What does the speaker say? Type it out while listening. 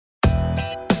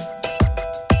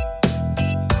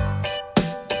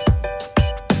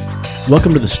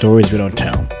Welcome to The Stories We Don't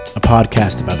Tell, a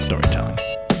podcast about storytelling.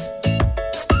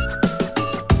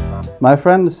 My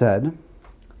friend said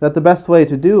that the best way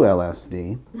to do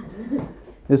LSD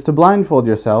is to blindfold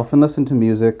yourself and listen to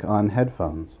music on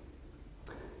headphones.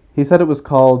 He said it was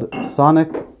called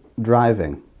sonic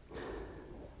driving.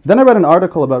 Then I read an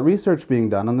article about research being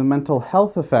done on the mental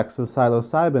health effects of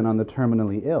psilocybin on the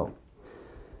terminally ill.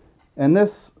 And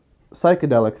this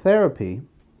psychedelic therapy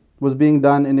was being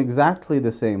done in exactly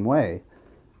the same way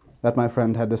that my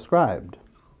friend had described.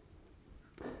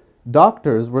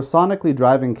 Doctors were sonically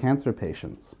driving cancer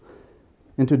patients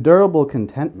into durable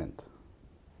contentment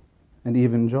and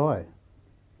even joy.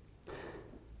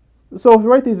 So if we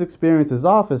write these experiences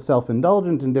off as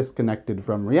self-indulgent and disconnected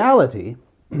from reality,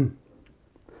 we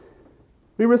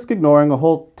risk ignoring a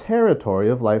whole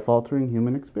territory of life-altering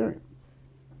human experience.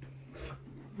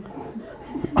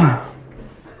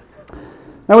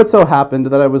 Now it so happened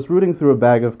that I was rooting through a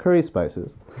bag of curry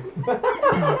spices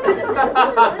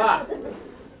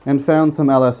and found some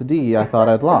LSD I thought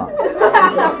I'd lost.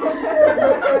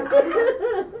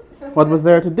 What was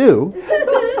there to do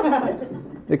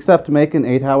except make an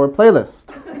 8-hour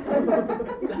playlist?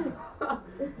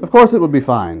 Of course it would be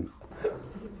fine.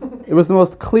 It was the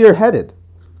most clear-headed,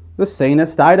 the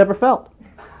sanest I'd ever felt.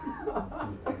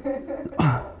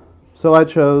 So I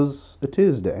chose a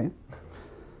Tuesday,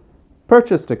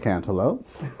 purchased a cantaloupe,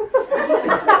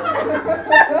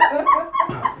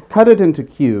 cut it into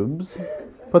cubes,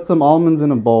 put some almonds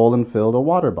in a bowl, and filled a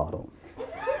water bottle.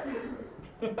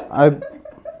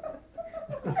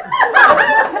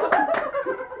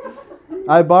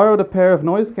 I borrowed a pair of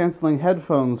noise-canceling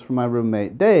headphones from my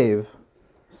roommate Dave,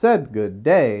 said good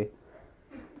day,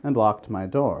 and locked my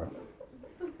door.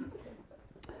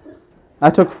 I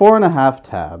took 4.5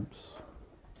 tabs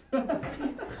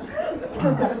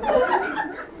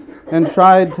and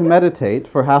tried to meditate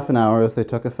for half an hour as they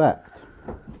took effect.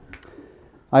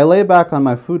 I lay back on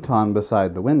my futon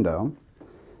beside the window,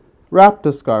 wrapped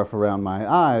a scarf around my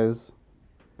eyes,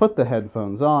 put the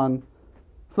headphones on,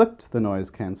 flicked the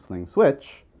noise-canceling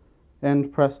switch,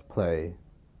 and pressed play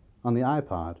on the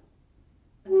iPod.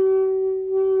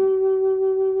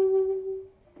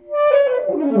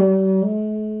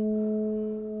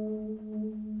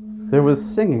 There was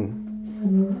singing.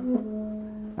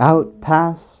 Out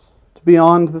past,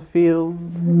 beyond the field,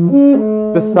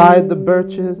 beside the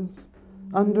birches,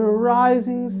 under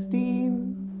rising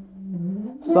steam,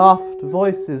 soft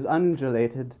voices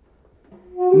undulated,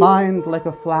 mind like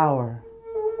a flower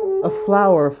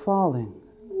falling.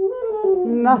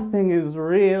 Nothing is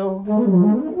real,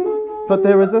 but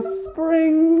there is a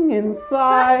spring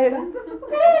inside.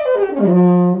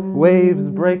 Waves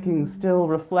breaking still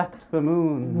reflect the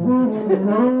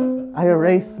moon. I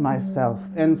erase myself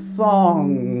and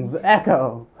songs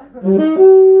echo.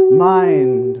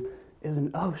 Mind is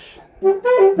an ocean. It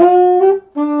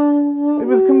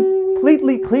was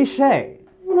completely cliché.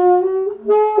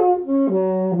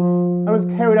 I was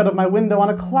carried out of my window on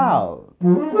a cloud.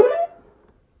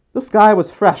 The sky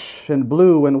was fresh and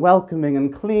blue and welcoming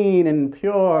and clean and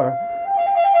pure.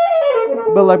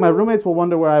 But like my roommates will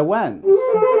wonder where I went.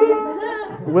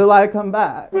 Will I come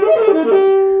back?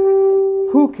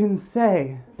 Who can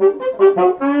say?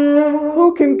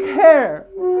 Who can care?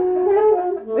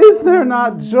 Is there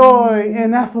not joy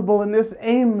ineffable in this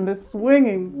aimless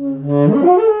swinging?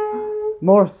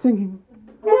 More singing.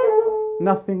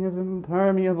 Nothing is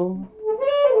impermeable.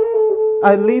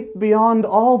 I leap beyond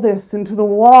all this into the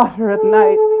water at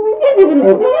night.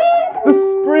 The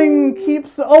spring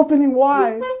keeps opening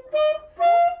wide.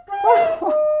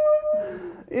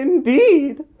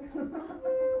 Indeed.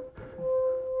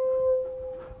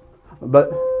 But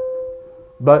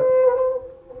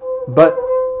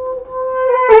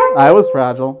I was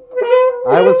fragile.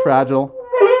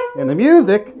 And the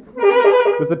music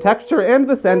was the texture and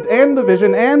the scent and the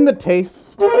vision and the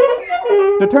taste,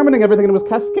 determining everything, and it was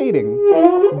cascading,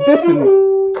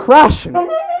 dissonant, crashing,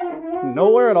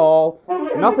 nowhere at all,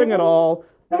 nothing at all.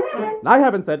 I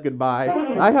haven't said goodbye.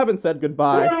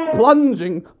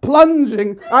 Plunging.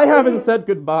 I haven't said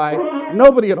goodbye.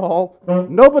 Nobody at all.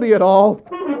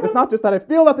 It's not just that I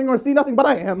feel nothing or see nothing, but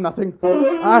I am nothing.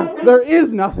 There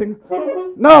is nothing.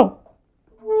 No.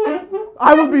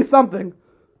 I will be something.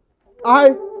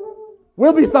 I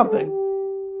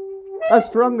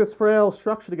strung this frail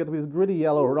structure together with these gritty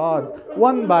yellow rods,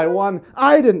 one by one.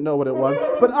 I didn't know what it was,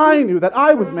 but I knew that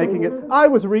I was making it. I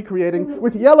was recreating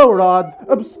with yellow rods,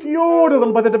 obscured a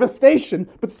little by the devastation,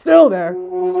 but still there.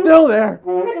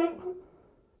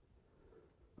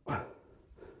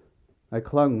 I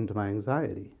clung to my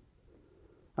anxiety.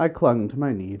 I clung to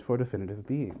my need for definitive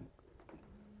being.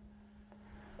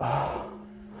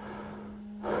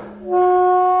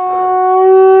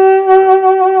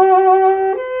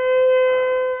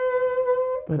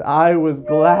 But I was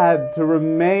glad to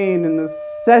remain in the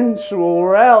sensual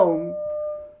realm.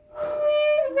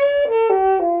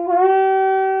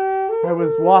 I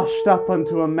was washed up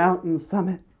onto a mountain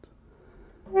summit.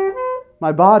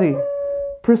 My body,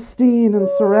 pristine and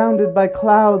surrounded by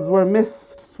clouds where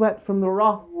mist sweat from the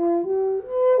rocks.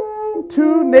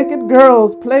 Two naked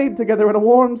girls played together in a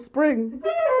warm spring.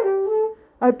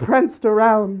 I pranced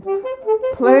around,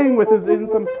 playing with as in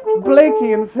some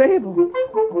Blakean fable.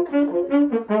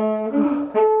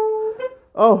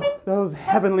 Oh, those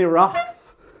heavenly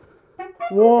rocks,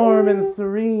 warm and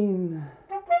serene,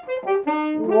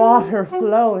 water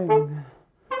flowing.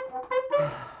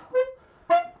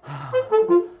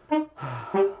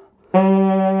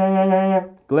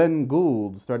 Glenn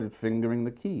Gould started fingering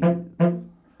the keys.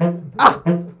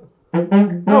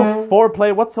 No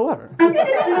foreplay whatsoever.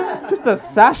 Just the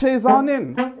sachets on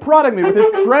in, prodding me with his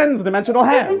trans-dimensional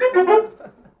hands.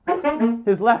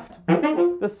 His left,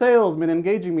 the salesman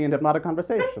engaging me in hypnotic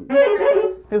conversation.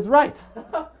 His right,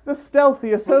 the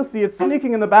stealthy associate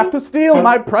sneaking in the back to steal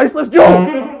my priceless jewel.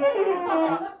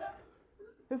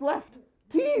 His left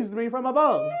teased me from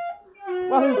above,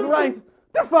 while his right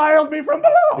defiled me from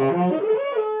below.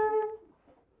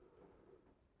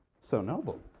 So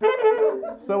noble,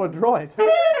 so adroit,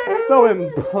 so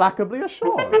implacably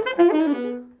assured.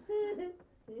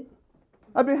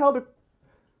 I beheld a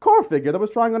core figure that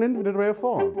was trying on an infinite array of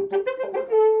forms,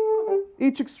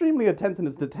 each extremely intense in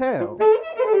its detail,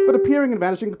 but appearing and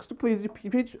vanishing as quickly as each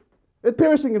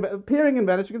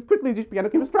piano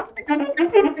key was struck.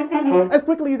 As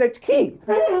quickly as each key.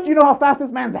 Do you know how fast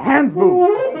this man's hands move?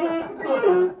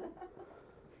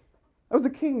 I was a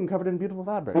king covered in beautiful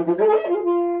fabrics,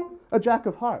 a jack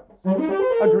of hearts,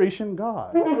 a Grecian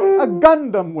god, a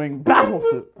Gundam wing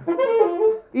battlesuit,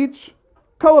 each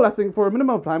coalescing for a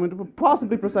minimum of time into a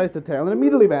possibly precise detail and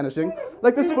immediately vanishing,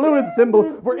 like this fluid symbol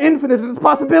were infinite in its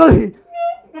possibility.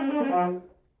 It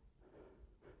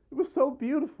was so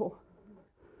beautiful.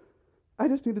 I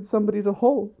just needed somebody to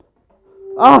hold.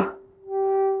 Ah,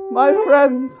 my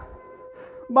friends.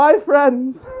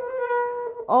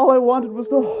 All I wanted was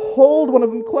to hold one of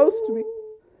them close to me,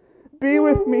 be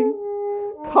with me,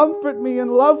 comfort me,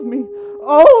 and love me.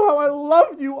 Oh, how I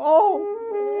love you all.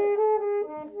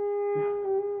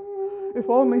 If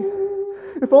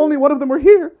only one of them were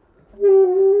here.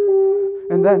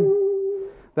 And then,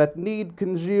 that need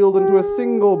congealed into a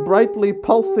single brightly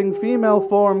pulsing female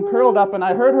form curled up, and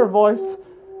I heard her voice.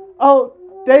 Oh,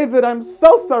 David, I'm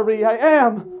so sorry, I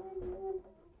am.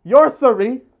 You're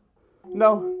sorry.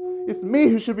 No, it's me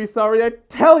who should be sorry, I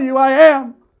tell you I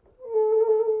am.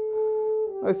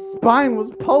 My spine was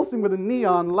pulsing with a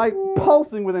neon light,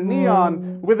 pulsing with a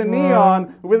neon, with a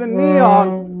neon, with a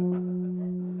neon.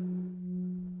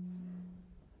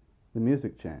 The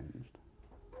music changed.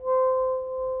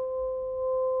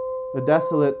 A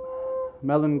desolate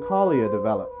melancholia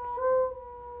developed.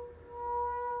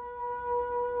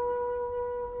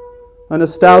 A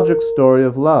nostalgic story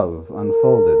of love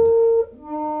unfolded.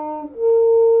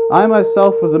 I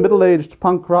myself was a middle-aged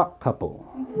punk rock couple.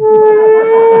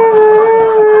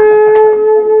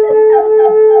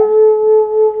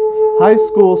 High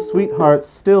school sweethearts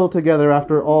still together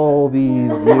after all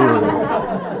these years.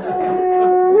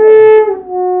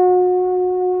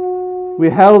 We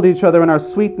held each other, and our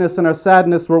sweetness and our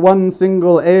sadness were one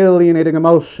single alienating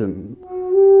emotion.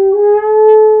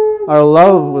 Our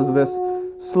love was this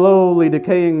slowly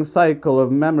decaying cycle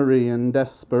of memory and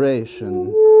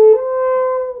desperation,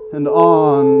 and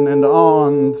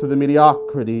on through the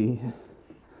mediocrity.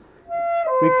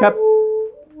 We kept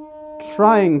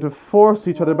trying to force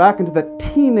each other back into that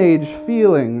teenage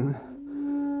feeling,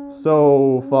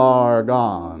 so far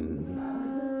gone.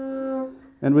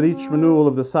 And with each renewal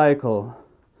of the cycle,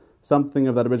 something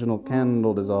of that original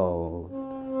candle dissolved.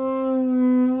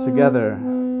 Together,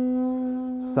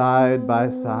 side by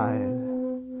side,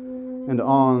 and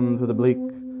on through the bleak,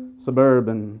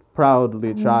 suburban,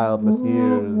 proudly childless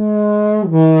years,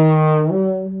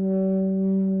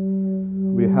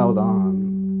 we held on.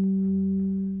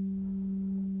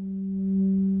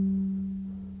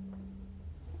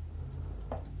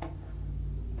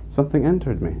 Something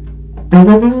entered me.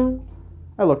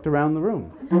 I looked around the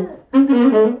room.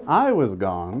 I was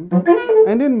gone,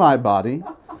 and in my body,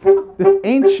 this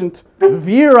ancient,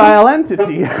 virile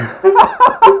entity.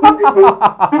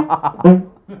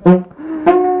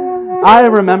 I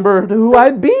remembered who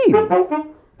I'd been.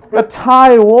 A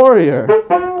Thai warrior,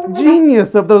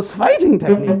 genius of those fighting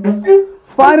techniques,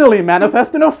 finally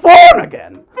manifest in a form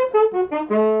again.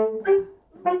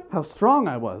 how strong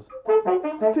I was,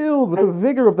 filled with the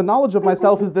vigor of the knowledge of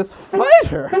myself as this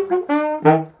fighter.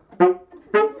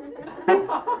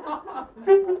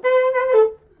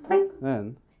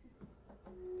 Then,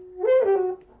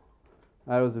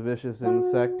 I was a vicious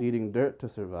insect eating dirt to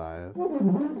survive,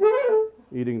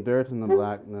 eating dirt in the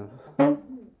blackness,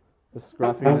 the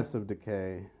scruffiness of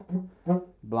decay,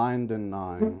 blind and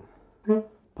gnawing,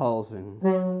 pulsing.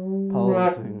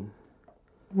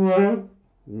 The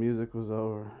music was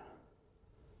over.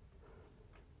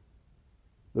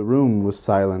 The room was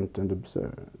silent and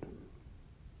absurd.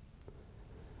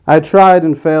 I tried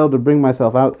and failed to bring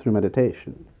myself out through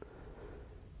meditation.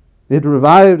 It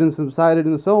revived and subsided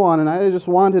and so on, and I just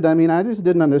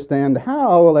didn't understand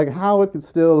how it could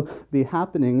still be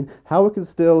happening, how it could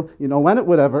still, when it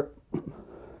would ever.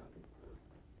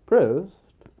 Proust,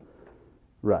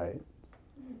 right.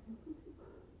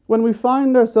 When we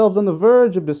find ourselves on the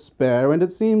verge of despair and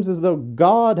it seems as though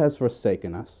God has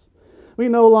forsaken us, we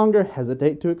no longer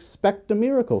hesitate to expect a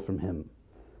miracle from him.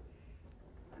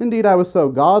 Indeed, I was so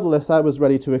godless, I was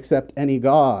ready to accept any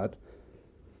god.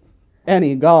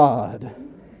 Any god.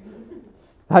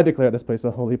 I declare this place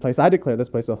a holy place. I declare this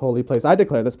place a holy place. I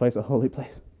declare this place a holy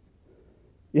place.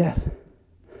 Yes,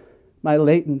 my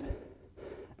latent,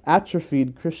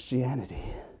 atrophied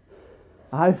Christianity.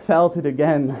 I felt it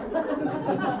again.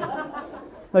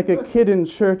 Like a kid in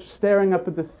church staring up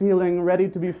at the ceiling, ready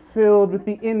to be filled with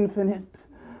the infinite.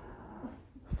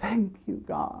 Thank you,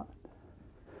 God.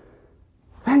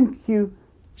 Thank you,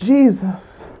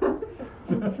 Jesus.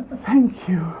 Thank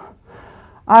you.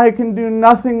 I can do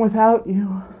nothing without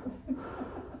you.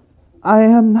 I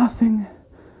am nothing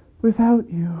without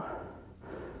you.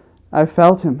 I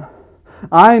felt him.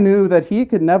 I knew that he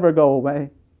could never go away.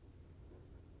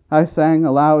 I sang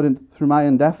aloud and through my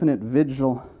indefinite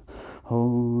vigil,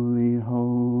 Holy,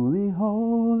 holy,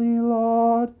 holy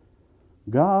Lord,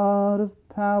 God of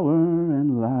power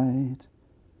and light.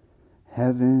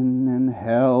 Heaven and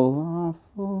hell are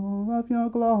full of your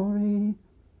glory.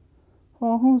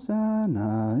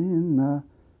 Hosanna in the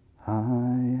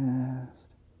highest.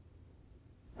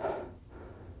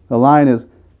 The line is,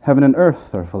 heaven and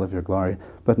earth are full of your glory.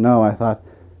 But no, I thought,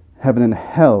 heaven and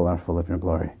hell are full of your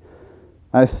glory.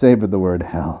 I savored the word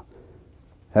hell.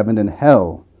 Heaven and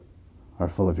hell are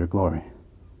full of your glory.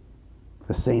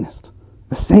 The sanest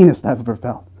I've ever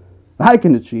felt. I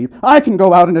can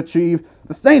go out and achieve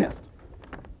the sanest.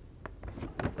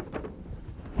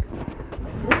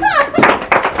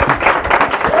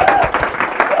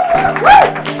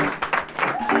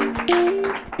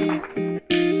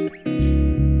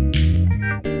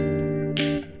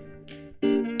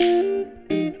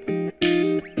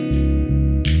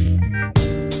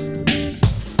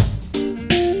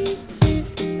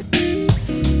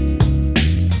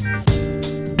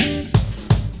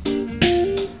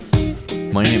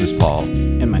 My name is Paul.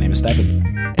 And my name is Stephen.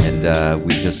 And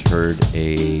we just heard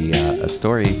a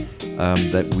story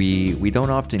that we don't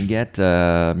often get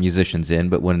musicians in,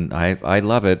 but when I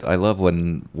love it. I love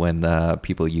when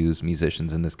people use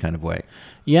musicians in this kind of way.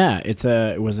 Yeah, it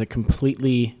was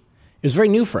very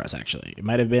new for us, actually. It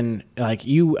might have been like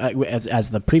you, as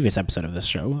the previous episode of this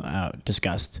show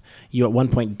discussed, you at one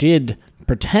point did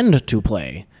pretend to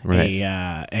play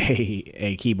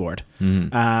a keyboard.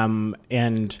 Mm-hmm.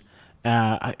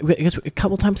 I guess a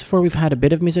couple times before we've had a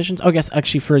bit of musicians. Oh, I guess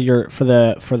actually for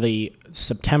the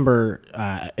September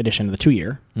edition of the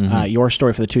 2-year, your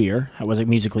story for the 2-year was it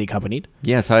musically accompanied?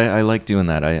 Yes, I like doing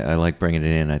that. I like bringing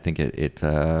it in. I think it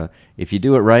if you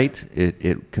do it right,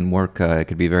 it can work. It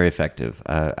could be very effective,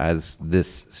 as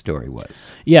this story was.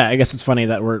 Yeah, I guess it's funny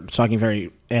that we're talking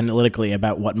very analytically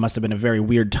about what must have been a very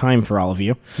weird time for all of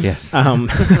you. Yes.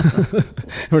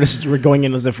 We're going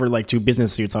in as if we're like two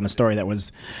business suits on a story that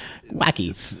was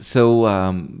wacky. So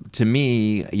to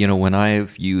me, when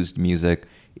I've used music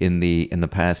in the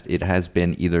past, it has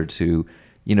been either to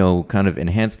kind of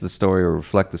enhance the story or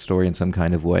reflect the story in some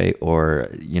kind of way, or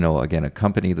again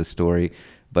accompany the story.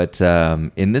 But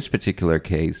in this particular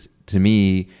case, to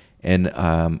me, and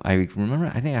I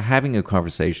remember I think having a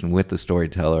conversation with the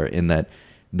storyteller in that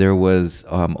there was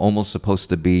almost supposed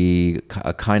to be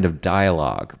a kind of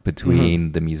dialogue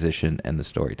between the musician and the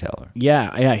storyteller.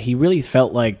 Yeah, he really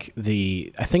felt like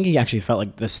I think he actually felt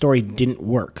like the story didn't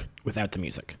work without the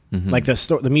music. Mm-hmm. Like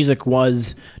the music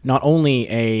was not only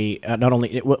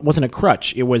it wasn't a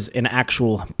crutch, it was an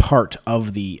actual part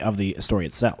of the story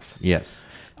itself. Yes,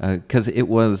 because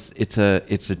it's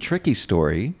a tricky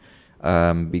story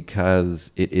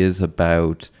because it is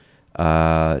about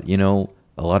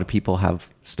a lot of people have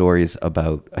stories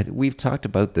about. We've talked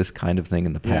about this kind of thing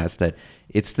in the past, that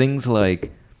it's things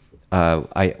like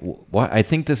I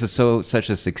think this is such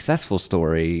a successful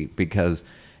story because,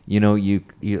 you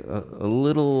a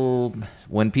little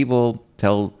when people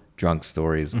tell drunk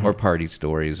stories or party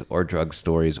stories or drug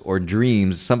stories or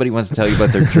dreams, somebody wants to tell you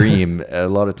about their dream. A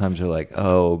lot of times you're like,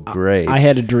 oh, great. I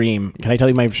had a dream. Can I tell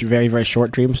you my very, very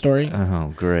short dream story?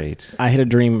 Oh, great. I had a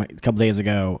dream a couple days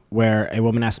ago where a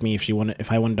woman asked me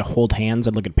if I wanted to hold hands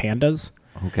and look at pandas.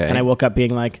 Okay. And I woke up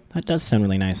being like, that does sound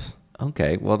really nice.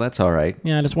 Okay, well, that's all right.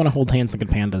 Yeah, I just want to hold hands, look at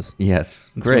pandas. Yes,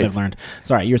 That's great. what I've learned.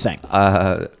 Sorry, you were saying.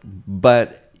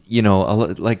 But,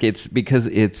 like it's because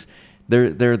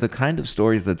they're the kind of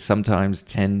stories that sometimes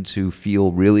tend to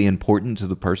feel really important to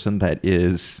the person that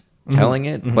is telling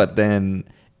it, but then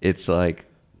it's like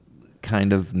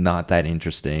kind of not that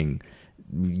interesting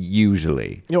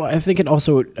usually. I think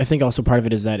also part of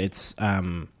it is that it's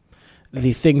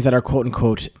the things that are quote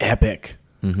unquote epic.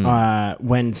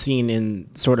 When seen in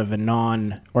sort of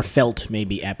a or felt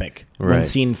maybe epic, when Right.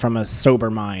 seen from a sober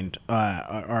mind,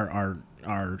 are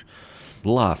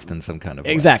Lost in some kind of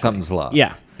way. exactly Something's lost.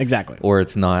 Yeah, exactly. Or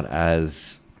it's not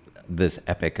as this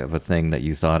epic of a thing that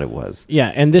you thought it was.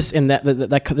 Yeah, and this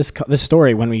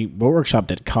story when we workshopped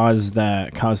it caused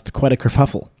quite a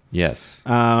kerfuffle. Yes.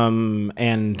 And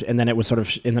then it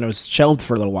was shelved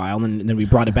for a little while, and then we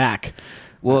brought it back.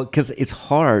 Well, because it's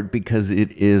hard because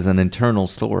it is an internal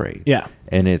story. Yeah.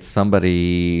 And it's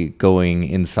somebody going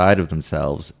inside of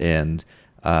themselves and,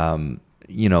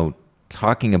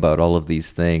 talking about all of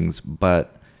these things,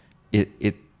 but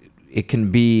it can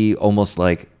be almost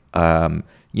like,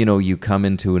 you come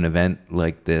into an event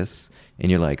like this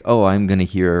and you're like, oh, I'm going to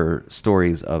hear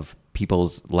stories of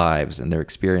people's lives and their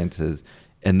experiences.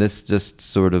 And this just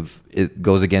sort of, it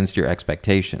goes against your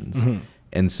expectations.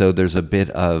 And so there's a bit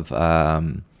of,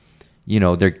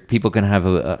 people can have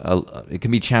it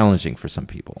can be challenging for some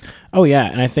people. Oh yeah,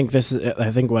 and I think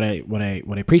what I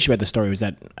appreciate about the story was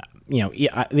that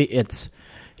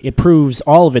it proves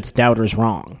all of its doubters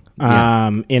wrong.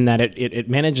 In that it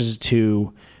manages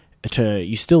to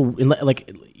you still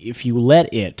like if you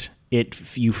let it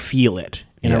you feel it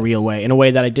in a real way, in a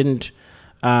way that I didn't.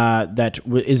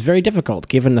 Is very difficult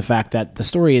given the fact that the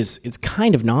story it's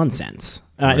kind of nonsense.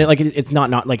 It's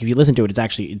not like if you listen to it, it's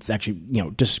actually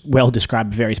just well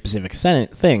described very specific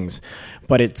things,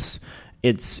 but it's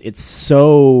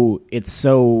so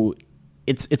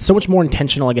much more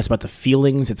intentional, I guess, about the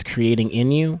feelings it's creating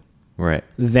in you, Right.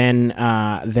 than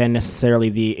necessarily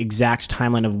the exact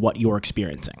timeline of what you're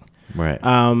experiencing. Right.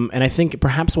 And I think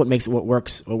perhaps what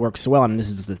works so well, and this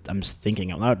is I'm just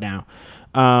thinking out loud now,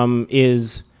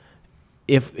 is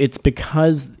if it's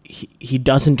because he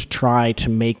doesn't try to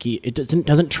make it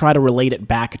doesn't try to relate it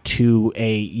back to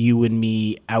a you and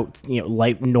me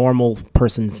like normal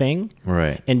person thing,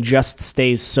 Right. and just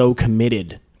stays so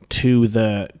committed to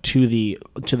the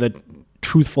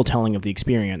truthful telling of the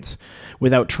experience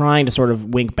without trying to sort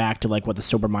of wink back to like what the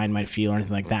sober mind might feel or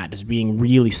anything like that, just being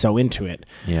really so into it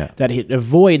that it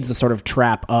avoids the sort of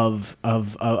trap of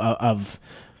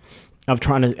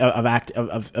trying to act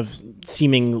of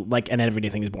seeming like an everyday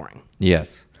thing is boring.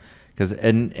 Yes, because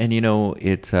and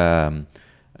it's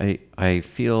I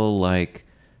feel like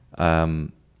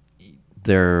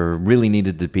there really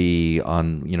needed to be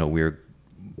we're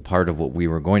part of what we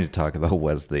were going to talk about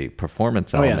was the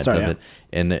performance element of it,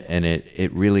 and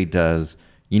it really does.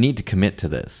 You need to commit to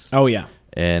this. Oh yeah.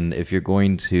 And if you're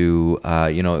going to,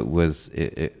 I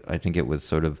think it was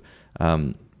sort of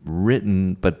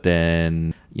written, but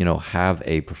then have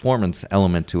a performance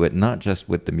element to it, not just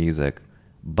with the music,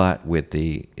 but with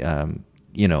the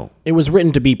It was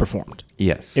written to be performed.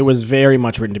 Yes. It was very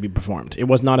much written to be performed. It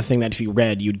was not a thing that if you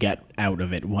read, you'd get out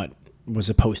of it what was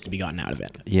supposed to be gotten out of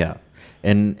it. Yeah.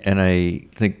 And I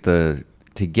think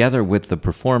together with the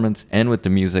performance and with the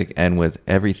music and with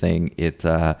everything,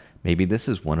 maybe this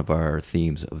is one of our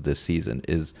themes of this season,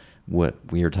 is what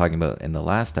we were talking about in the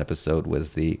last episode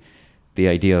was the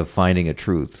idea of finding a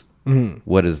truth. Mm-hmm.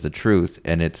 What is the truth?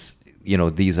 And it's,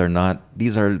 these are not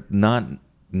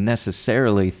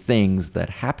necessarily things that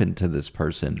happen to this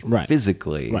person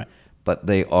physically, but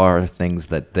they are things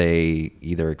that they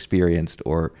either experienced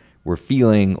or were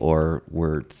feeling or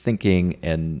were thinking,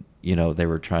 and they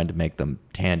were trying to make them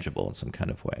tangible in some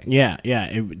kind of way. Yeah.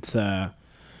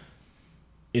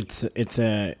 It's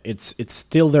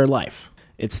still their life.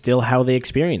 It's still how they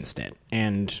experienced it,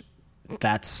 and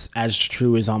that's as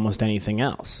true as almost anything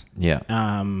else. Yeah.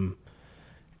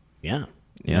 Yeah.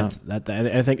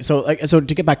 I think so. So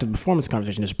to get back to the performance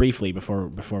conversation just briefly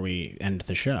before we end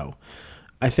the show,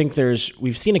 I think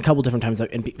we've seen a couple different times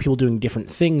and people doing different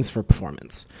things for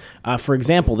performance. For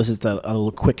example, this is a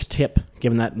little quick tip,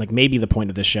 given that like maybe the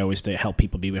point of this show is to help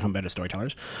people become better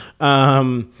storytellers.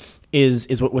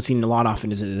 Is what's seen a lot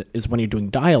often is when you're doing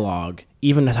dialogue,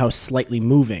 even how slightly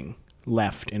moving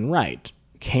left and right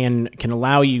can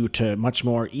allow you to much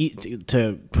more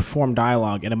to perform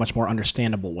dialogue in a much more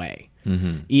understandable way. Mm-hmm.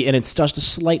 And it's just a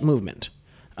slight movement.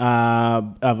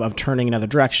 Of turning another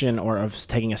direction or of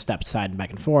taking a step side and back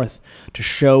and forth to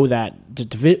show that to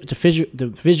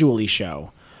visually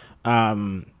show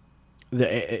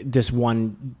this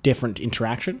one different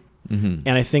interaction. Mm-hmm.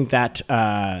 And I think that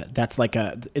that's like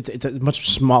it's a much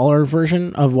smaller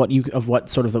version of what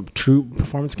sort of the true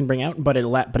performance can bring out, but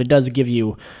it does give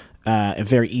you a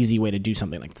very easy way to do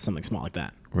something small like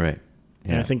that. Right.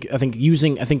 Yeah. And I think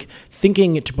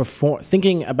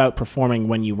thinking about performing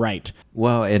when you write.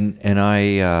 Well, and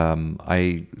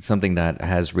I something that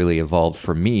has really evolved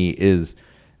for me is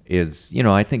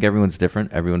I think everyone's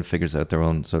different. Everyone figures out their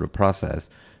own sort of process,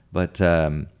 but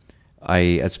I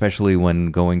especially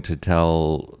when going to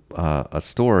tell a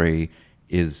story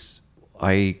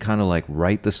I kind of like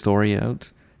write the story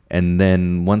out, and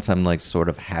then once I'm like sort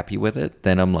of happy with it,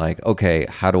 then I'm like, okay,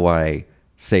 how do I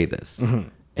say this? Mm-hmm.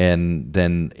 And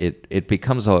then it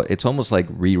becomes it's almost like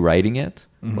rewriting it,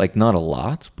 mm-hmm. like not a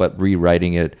lot, but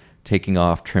rewriting it, taking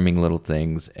off, trimming little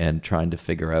things, and trying to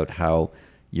figure out how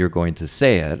you're going to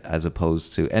say it, as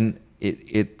opposed to, and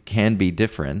it can be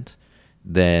different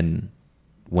than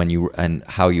and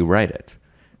how you write it.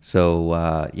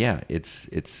 So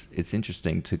it's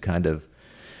interesting to kind of,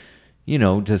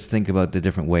 just think about the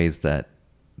different ways that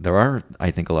there are,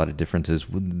 I think, a lot of differences.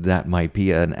 That might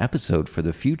be an episode for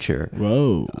the future.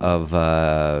 Whoa. Of,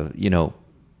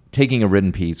 taking a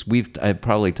written piece. I've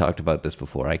probably talked about this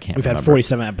before. I can't remember. Had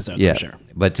 47 episodes, yeah, I'm sure.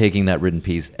 But taking that written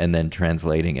piece and then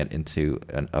translating it into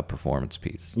a performance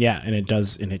piece. Yeah, and it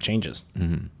does, and it changes.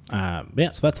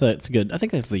 Mm-hmm. So it's good. I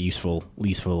think that's the useful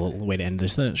way to end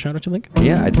this show, don't you think?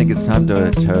 Yeah, I think it's time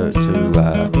to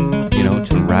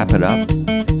wrap it up.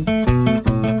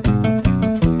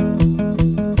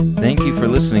 Thank you for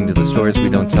listening to the Stories We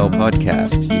Don't Tell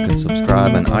podcast. You can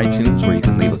subscribe on iTunes, where you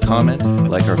can leave a comment,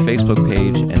 like our Facebook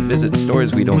page, and visit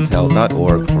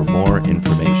storieswedon'ttell.org for more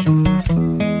information.